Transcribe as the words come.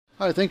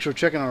Hi, thanks for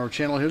checking out our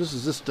channel here. This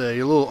is just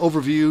a little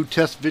overview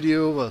test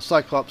video of a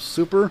Cyclops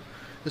Super.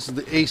 This is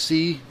the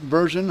AC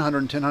version,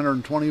 110,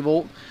 120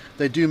 volt.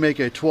 They do make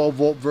a 12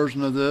 volt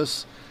version of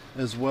this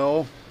as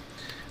well.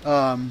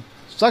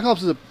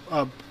 Cyclops is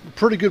a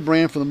pretty good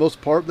brand for the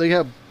most part. They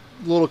have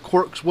little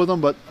quirks with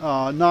them, but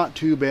not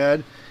too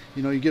bad.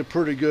 You know, you get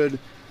pretty good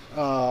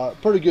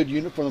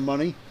unit for the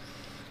money.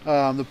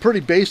 They're pretty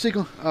basic.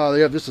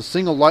 They have just a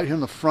single light here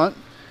in the front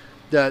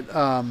that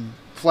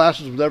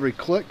flashes with every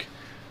click.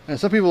 And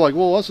some people are like,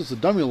 well, that's just a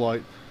dummy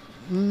light.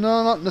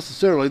 No, not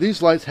necessarily.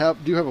 These lights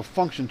do have a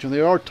function to them.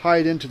 They are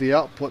tied into the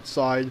output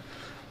side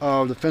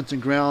of the fence and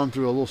ground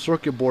through a little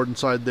circuit board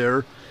inside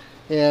there.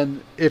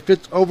 And if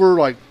it's over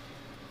like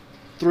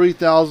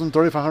 3,000,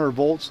 3,500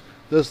 volts,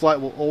 this light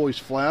will always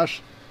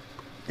flash.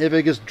 If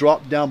it gets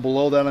dropped down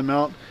below that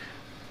amount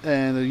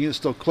and the unit's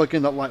still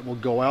clicking, that light will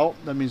go out.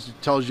 That means it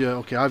tells you,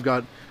 okay, I've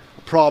got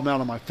a problem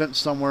out on my fence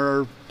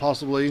somewhere,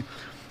 possibly.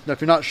 Now,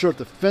 if you're not sure if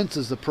the fence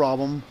is the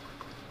problem,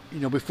 you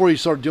know, before you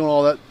start doing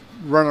all that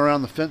running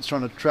around the fence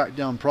trying to track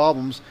down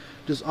problems,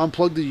 just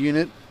unplug the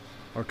unit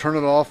or turn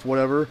it off,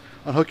 whatever,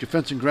 unhook your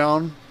fence and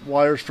ground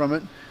wires from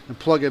it and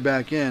plug it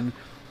back in.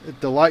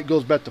 If the light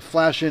goes back to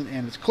flashing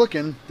and it's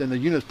clicking, then the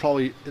unit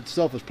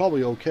itself is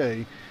probably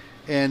okay,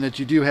 and that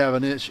you do have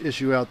an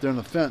issue out there in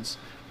the fence.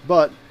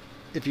 But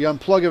if you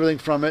unplug everything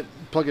from it,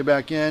 plug it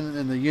back in,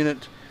 and the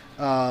unit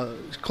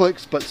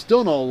clicks but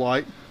still no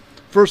light,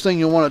 first thing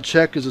you'll want to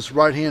check is this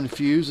right-hand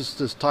fuse.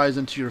 This ties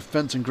into your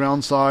fence and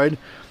ground side,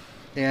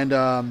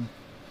 and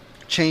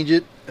change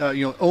it.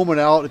 You know, ohm it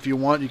out if you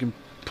want. You can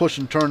push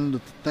and turn the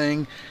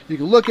thing. You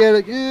can look at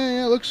it.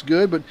 Yeah, it looks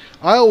good. But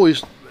I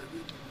always,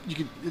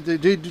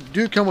 they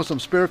do come with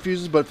some spare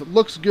fuses. But if it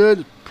looks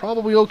good, it's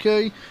probably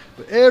okay.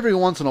 But every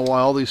once in a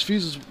while, these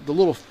fuses, the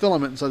little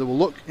filament inside, will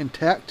look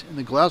intact in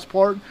the glass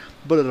part,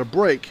 but it'll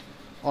break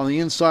on the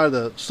inside of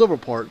the silver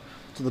part.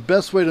 So the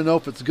best way to know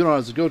if it's good or not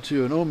is to go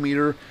to an ohm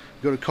meter,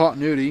 go to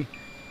continuity,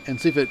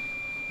 and see if it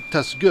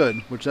tests good,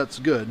 which that's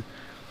good.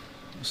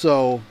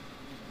 So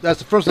that's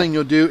the first thing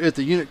you'll do. If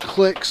the unit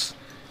clicks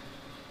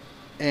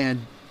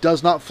and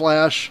does not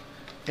flash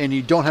and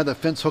you don't have the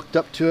fence hooked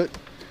up to it,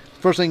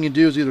 first thing you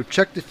do is either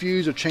check the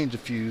fuse or change the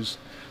fuse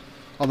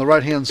on the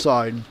right hand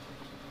side.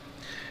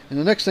 And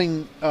the next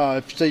thing,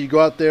 if say you go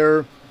out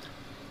there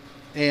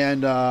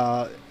and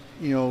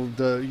you know,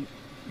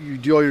 you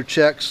do all your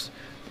checks,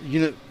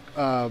 unit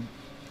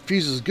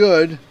fuse is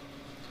good,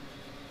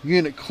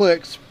 unit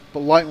clicks but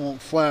light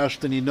won't flash,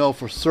 then you know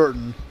for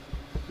certain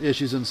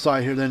issues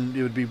inside here. Then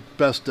it would be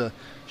best to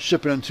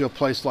ship it into a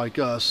place like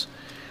us.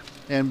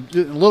 And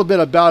a little bit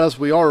about us: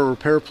 we are a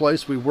repair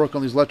place. We work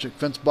on these electric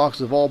fence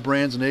boxes of all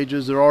brands and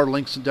ages. There are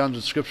links down in the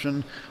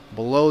description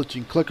below that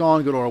you can click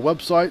on. Go to our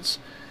websites.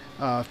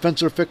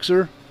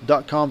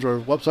 Fencerfixer.com is our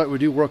website. We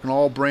do work on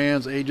all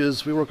brands,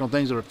 ages. We work on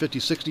things that are 50,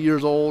 60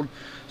 years old,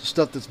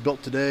 stuff that's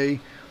built today.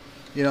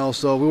 You know,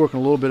 so we work on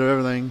a little bit of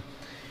everything.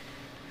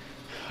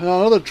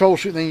 Now, another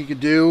troubleshooting thing you could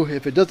do,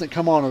 if it doesn't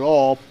come on at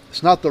all,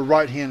 it's not the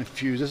right-hand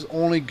fuse. This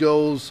only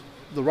goes,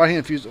 the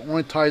right-hand fuse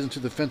only ties into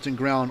the fence and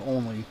ground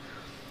only.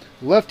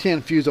 The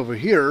left-hand fuse over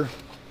here,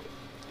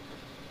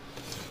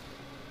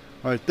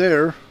 right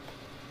there,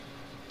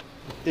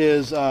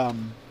 is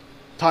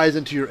ties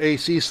into your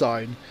AC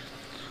side.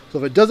 So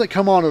if it doesn't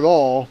come on at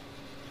all,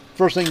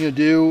 first thing you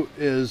do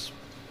is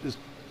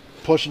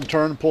push and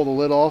turn, pull the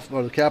lid off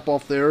or the cap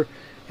off there,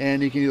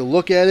 and you can either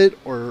look at it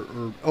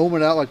or ohm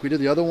it out like we did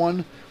the other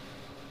one.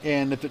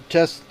 And if it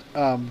tests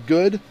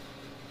good,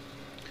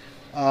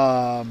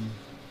 then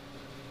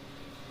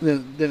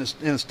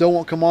it still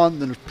won't come on,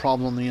 then there's a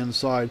problem on the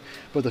inside.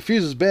 But if the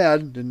fuse is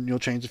bad, then you'll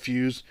change the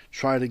fuse,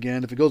 try it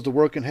again. If it goes to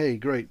working, hey,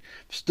 great.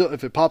 Still,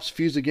 if it pops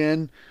fuse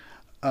again,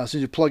 as soon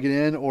as you plug it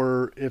in,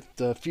 or if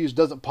the fuse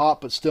doesn't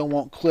pop but still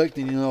won't click,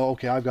 then you know,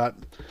 okay, I've got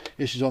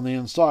issues on the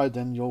inside.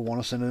 Then you'll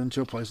want to send it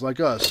into a place like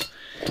us.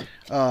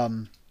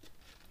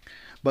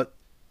 But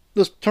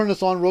let's turn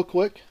this on real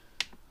quick.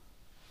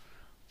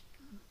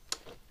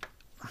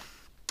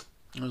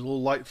 There's a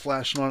little light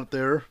flashing on it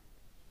there.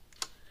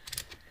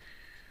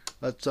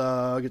 Let's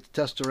get the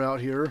tester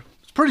out here.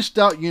 It's pretty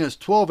stout units,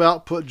 12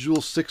 output,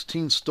 joules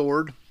 16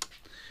 stored.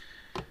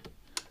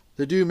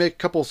 They do make a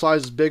couple of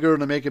sizes bigger,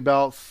 and they make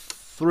about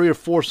 3 or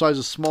 4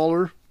 sizes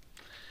smaller.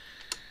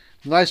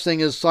 The nice thing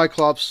is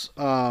Cyclops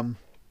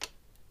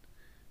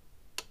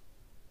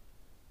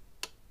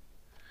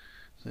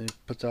it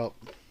puts out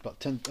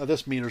about 10.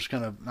 This meter's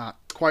kind of not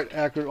quite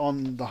accurate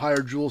on the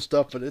higher joule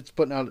stuff, but it's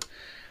putting out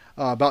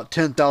about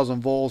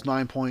 10,000 volts,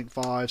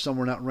 9.5,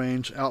 somewhere in that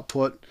range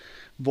output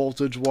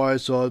voltage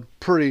wise. So a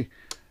pretty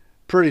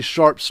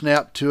sharp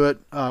snap to it,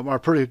 or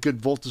pretty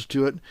good voltage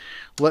to it.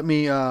 Let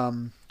me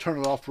turn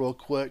it off real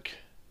quick.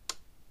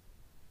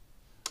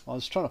 I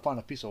was trying to find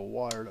a piece of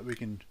wire that we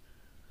can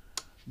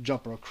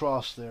jump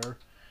across there.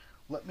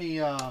 Let me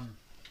here,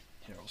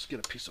 let's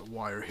get a piece of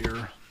wire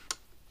here,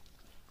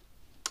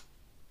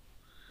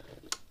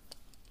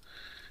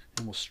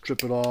 and we'll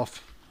strip it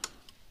off.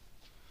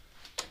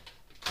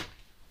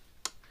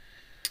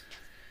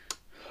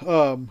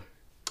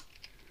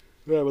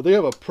 Yeah, but they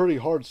have a pretty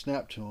hard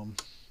snap to them.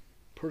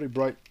 Pretty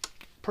bright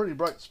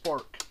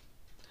spark.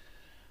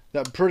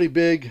 Got pretty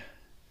big,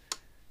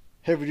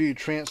 heavy-duty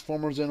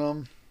transformers in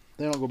them.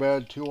 They don't go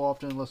bad too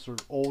often unless they're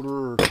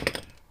older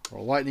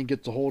or lightning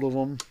gets a hold of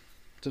them.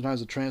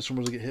 Sometimes the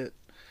transformers get hit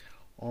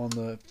on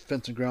the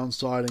fence and ground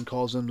side and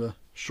cause them to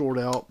short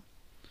out.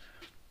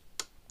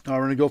 Now we're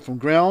going to go from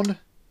ground,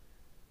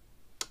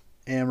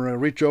 and we're going to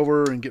reach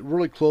over and get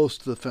really close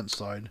to the fence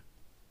side.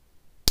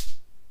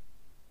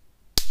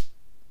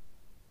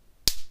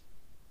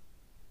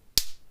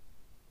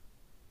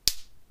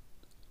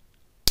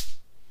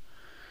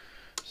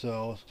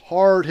 So,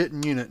 hard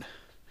hitting unit.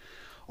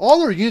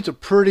 All their units are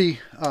pretty,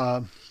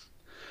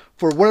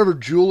 for whatever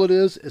jewel it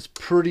is, it's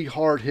pretty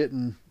hard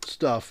hitting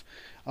stuff.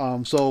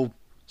 So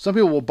some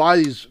people will buy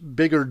these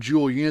bigger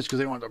jewel units because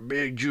they want the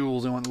big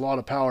jewels, they want a lot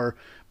of power,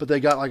 but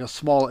they got like a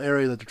small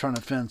area that they're trying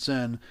to fence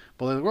in.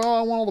 But they're like, well,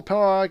 I want all the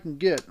power I can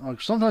get.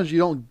 Like sometimes you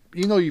don't,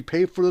 you know, you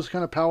pay for this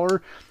kind of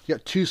power, you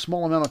got too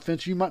small amount of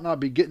fence, you might not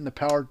be getting the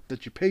power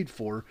that you paid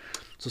for.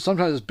 So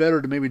sometimes it's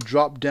better to maybe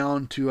drop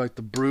down to like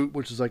the Brute,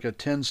 which is like a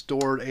 10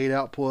 stored, 8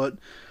 output,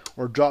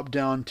 or drop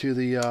down to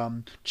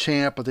the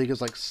Champ. I think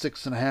it's like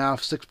 6.5,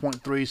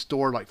 6.3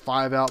 stored, like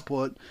 5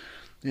 output,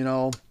 you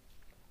know.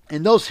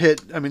 And those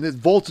hit, I mean, the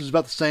voltage is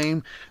about the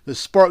same. The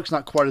spark's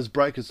not quite as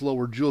bright because it's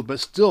lower joule, but it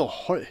still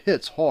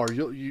hits hard.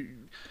 You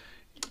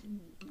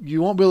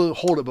won't be able to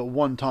hold it but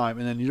one time,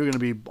 and then you're going to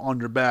be on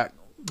your back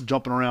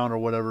jumping around or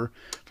whatever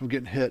from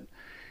getting hit.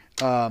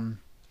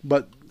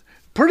 But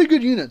pretty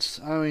good units.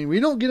 I mean,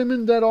 we don't get them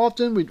in that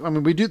often.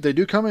 We do. They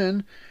do come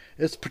in.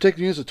 This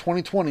particular unit's a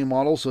 2020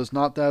 model, so it's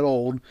not that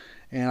old.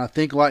 And I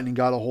think Lightning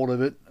got a hold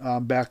of it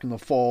back in the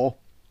fall.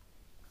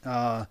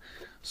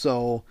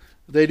 So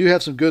they do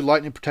have some good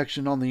lightning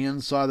protection on the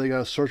inside. They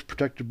got a surge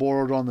protector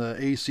board on the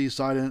AC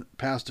side and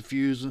past the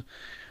fuse.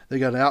 They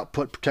got an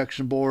output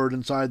protection board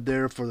inside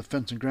there for the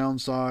fence and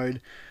ground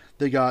side.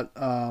 They got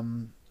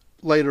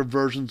later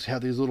versions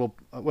have these little,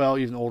 well,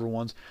 even older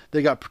ones,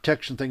 they got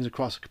protection things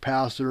across the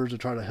capacitors to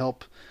try to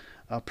help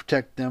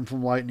protect them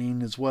from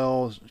lightning, as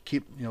well as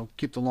keep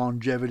the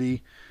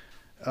longevity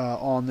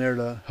on there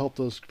to help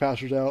those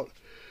capacitors out.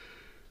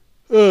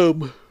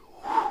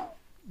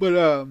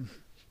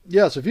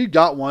 Yeah, so if you've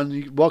got one,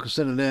 you're welcome to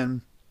send it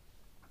in.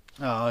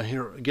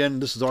 Here again,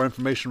 this is our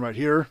information right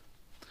here.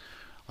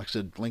 Like I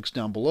said, links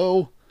down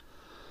below.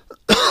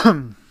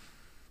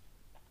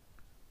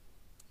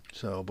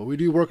 So, but we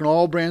do work on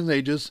all brands and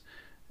ages,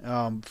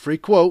 free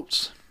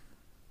quotes,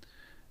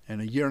 and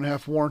a 1.5 year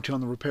warranty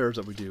on the repairs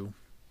that we do.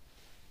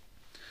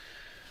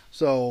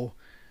 So,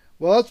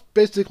 well, that's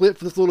basically it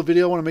for this little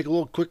video. I want to make a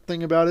little quick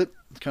thing about it,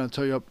 kind of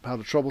tell you how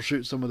to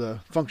troubleshoot some of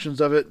the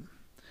functions of it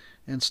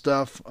and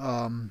stuff.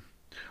 There's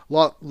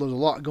a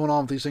lot going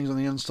on with these things on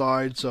the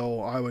inside, so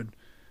I would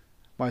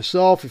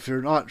myself, if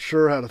you're not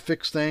sure how to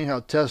fix things, how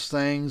to test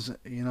things,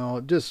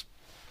 just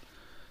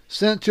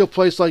send it to a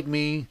place like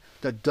me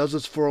that does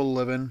this for a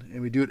living,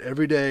 and we do it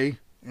every day.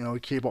 We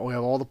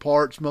have all the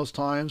parts most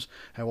times,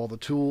 have all the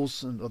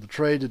tools and of the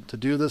trade to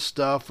do this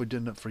stuff. We've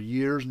done it for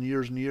years and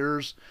years and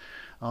years.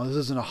 This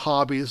isn't a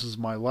hobby. This is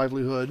my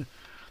livelihood.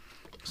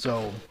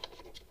 So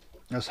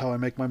that's how I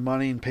make my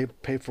money and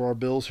pay for our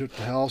bills here at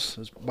the house,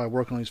 is by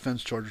working on these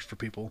fence chargers for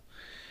people.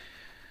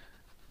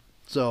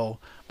 So,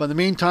 but in the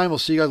meantime, we'll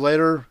see you guys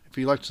later. If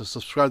you'd like to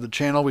subscribe to the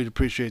channel, we'd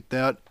appreciate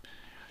that.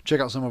 Check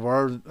out some of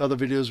our other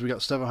videos. We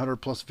got 700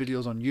 plus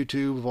videos on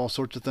YouTube of all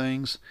sorts of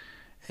things.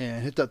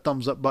 And hit that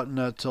thumbs up button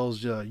that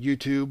tells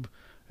YouTube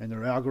and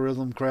their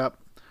algorithm crap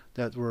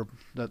that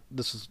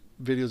this is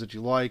videos that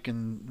you like,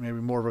 and maybe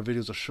more of our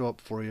videos will show up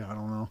for you. I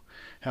don't know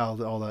how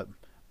all that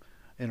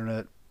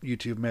internet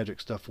YouTube magic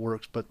stuff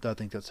works, but I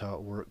think that's how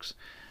it works.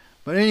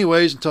 But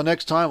anyways, until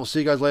next time, we'll see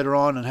you guys later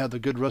on, and have a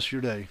good rest of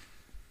your day.